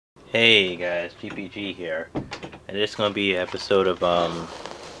Hey guys, GPG here, and this is gonna be an episode of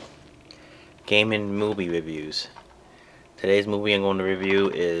gaming movie reviews. Today's movie I'm going to review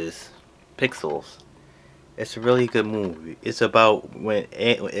is Pixels. It's a really good movie. It's about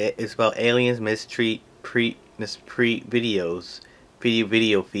aliens mistreat video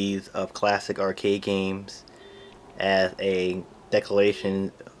feeds of classic arcade games as a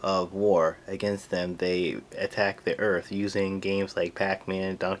declaration of war against them. They attack the Earth using games like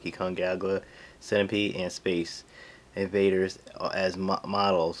Pac-Man, Donkey Kong, Galaga, Centipede, and Space Invaders as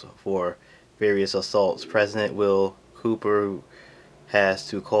models for various assaults. President Will Cooper has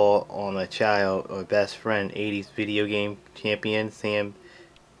to call on a child or best friend, 80s video game champion Sam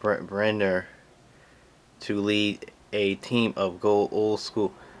Brenner, to lead a team of old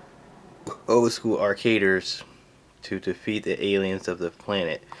school arcaders to defeat the aliens of the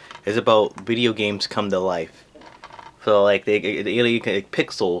planet. It's about video games come to life. So like the alien like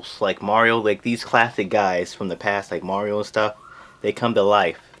Pixels, like Mario, like these classic guys from the past, like Mario and stuff, they come to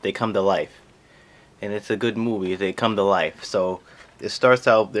life. They come to life, and it's a good movie. They come to life. So it starts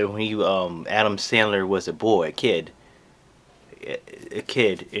out there when Adam Sandler was a boy, a kid,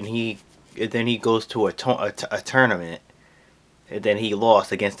 and then he goes to a tournament. And then he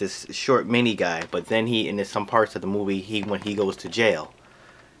lost against this short mini guy. But then in some parts of the movie, when he goes to jail,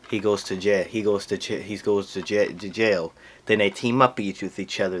 he goes to jail. Then they team up with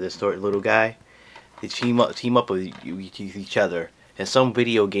each other. This little guy, they team up with each other. And some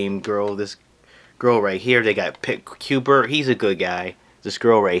video game girl, this girl right here, they got Cuber. He's a good guy. This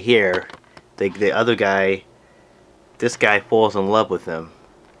girl right here, the other guy, this guy falls in love with him.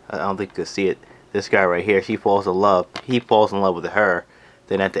 I don't think you can see it. This guy right here, he falls in love with her.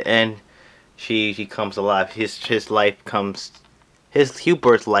 Then at the end, she comes alive. Hubert's life comes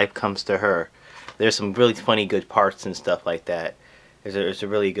to her. There's some really funny good parts and stuff like that. There's a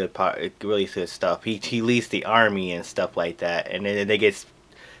really good part, really good stuff. He leads the army and stuff like that, and then they get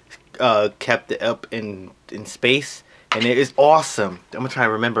kept up in space, and it is awesome. I'm gonna try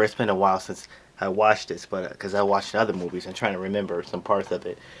to remember. It's been a while since I watched this, but because I watched other movies, I'm trying to remember some parts of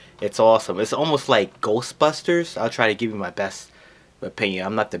it. It's awesome. It's almost like Ghostbusters. I'll try to give you my best opinion.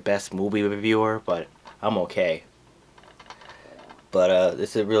 I'm not the best movie reviewer, but I'm okay. But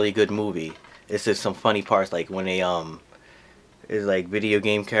it's a really good movie. It's just some funny parts, like when it's like video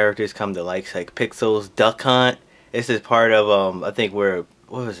game characters come to like Pixels, Duck Hunt. This is part of I think what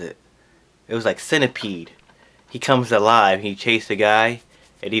was it? It was like Centipede. He comes alive. He chased a guy,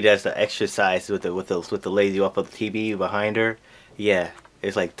 and he does the exercise with the lady off of the TV behind her. Yeah.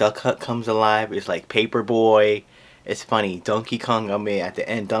 It's like Duck Hunt comes alive. It's like Paperboy. It's funny. Donkey Kong, I mean, at the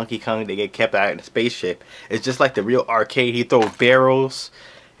end, Donkey Kong, they get kept out in a spaceship. It's just like the real arcade. He throws barrels,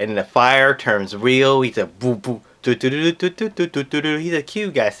 and then the fire turns real. He's a boo boo. He's a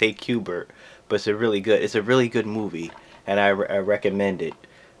cute guy, say Cubert. But it's a really good movie, and I recommend it.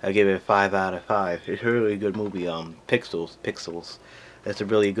 I give it a 5 out of 5. It's a really good movie. Pixels. It's a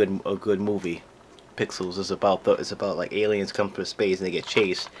really good movie. Pixels is about like aliens come from space and they get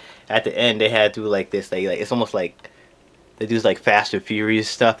chased. At the end, they had to do like this. It's almost like they do like Fast and Furious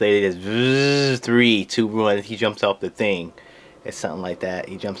stuff. They just 3, 2, 1. He jumps off the thing. It's something like that.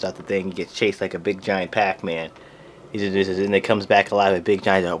 He jumps out the thing. He gets chased like a big giant Pac-Man. And it comes back alive. A big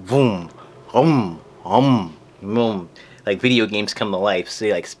giant boom, boom. Like video games come to life.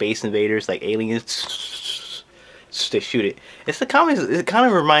 Say like Space Invaders, like aliens. They shoot it. It kind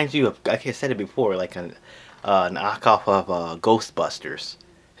of reminds you of, like I said it before, like a knockoff of Ghostbusters.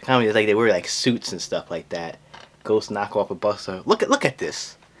 It kind of like they wear like suits and stuff like that. Ghost knockoff of Buster. Look at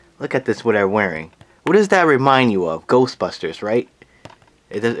this. Look at this. What they're wearing. What does that remind you of? Ghostbusters, right?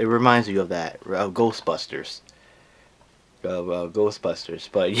 It reminds you of that. Ghostbusters. Ghostbusters.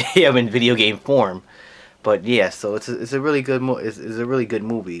 But yeah, in video game form. But yeah, so it's a really good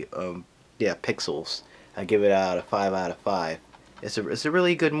movie. Yeah, Pixels. I give it out a 5 out of 5. It's a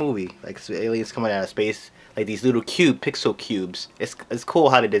really good movie. Like aliens coming out of space, like these little pixel cubes. It's cool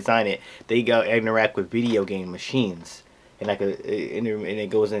how they design it. They interact with video game machines, and and it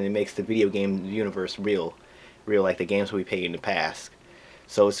goes in and makes the video game universe real like the games we played in the past.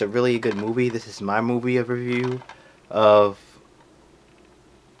 So it's a really good movie. This is my movie of review of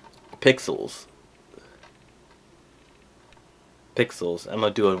Pixels. I'm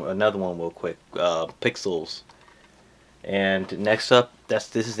gonna do another one real quick. Pixels. And next up,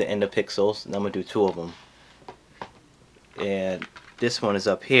 this is the end of Pixels, and I'm gonna do 2 of them. And this one is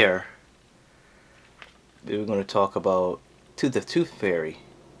up here. We're gonna talk about the Tooth Fairy.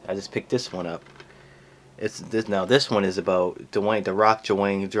 I just picked this one up. Now this one is about The Rock.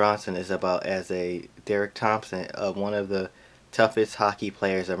 Dwayne Johnson is about as a Derek Thompson, one of the toughest hockey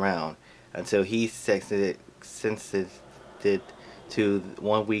players around until he sentenced to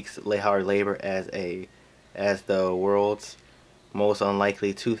 1 week's hard labor as the world's most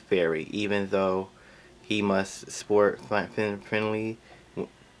unlikely tooth fairy, even though he must sport friendly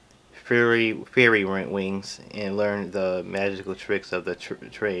fairy wings and learn the magical tricks of the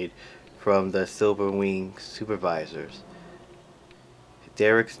trade from the silver wing supervisors.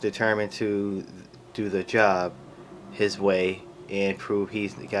 Derek's determined to do the job his way and prove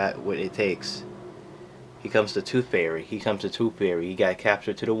he's got what it takes. He comes to Tooth Fairy. He got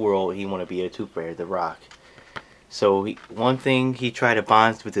captured to the world. He want to be a Tooth Fairy, The Rock. So one thing he tried to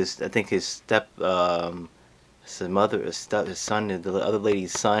bond with his, I think his his son, the other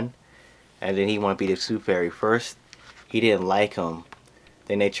lady's son, and then he want to be the Tooth Fairy first. He didn't like him.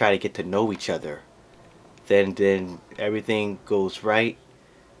 Then they try to get to know each other. Then everything goes right.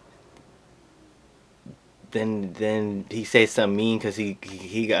 Then he says something mean because he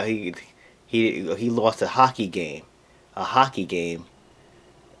lost a hockey game,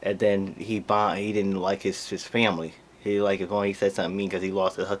 and then he didn't like his family. He said something mean because he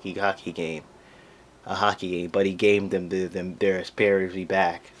lost a hockey game, but he gave them their spiritually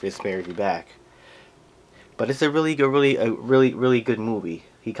back, But it's a really good movie.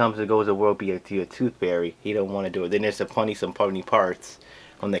 He comes and goes to the world be a Tooth Fairy. He don't want to do it. Then there's some funny parts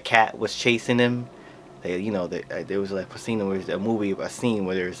when the cat was chasing him. There was like a scene where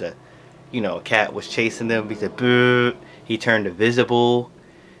there's a cat was chasing them. He said, "Boo!" He turned invisible.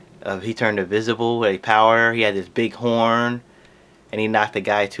 With power. He had this big horn, and he knocked the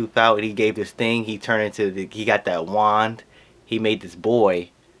guy tooth out. And he gave this thing. He got that wand. He made this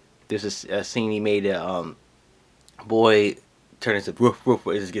boy. There's a scene he made a boy turn into roof.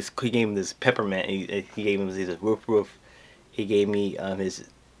 He gave him this peppermint. He gave him this roof. He gave me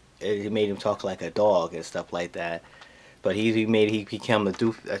he made him talk like a dog and stuff like that. But he became a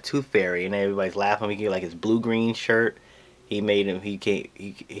Tooth Fairy, and everybody's laughing. He gave like his blue-green shirt. He came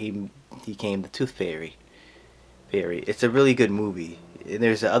the Tooth Fairy. It's a really good movie. And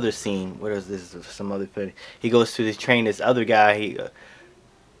there's the other scene. What is this? Some other thing. He goes to train this other guy. He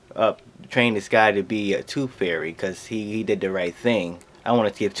trained this guy to be a Tooth Fairy because he did the right thing. I don't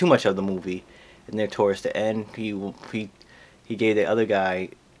want to give too much of the movie. And then towards the end, he gave the other guy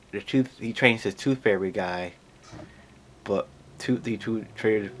he trains his Tooth Fairy guy, but Tooth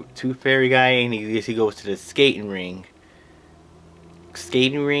Fairy guy, and he goes to the skating ring,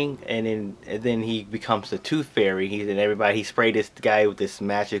 and then he becomes the Tooth Fairy. He sprayed this guy with this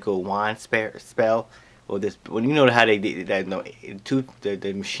magical wand spell, or this. When you know how they did that,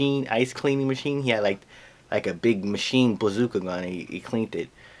 the machine, ice cleaning machine. He had like a big machine bazooka gun. And he cleaned it,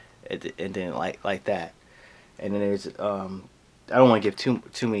 and then like that. And then there's I don't want to give too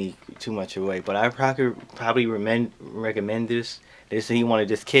much away, but I probably recommend this.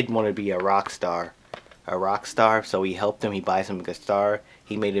 This kid wanted to be a rock star, so he helped him. He buys him a guitar.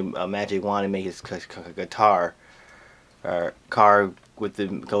 He made him a magic wand and made his guitar car with the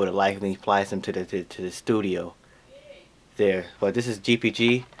go to life, and he flies him to the studio there. But this is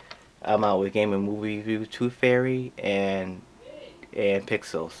GPG. I'm out with Game and Movie Review, Tooth Fairy, and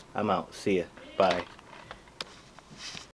Pixels. I'm out. See ya. Bye.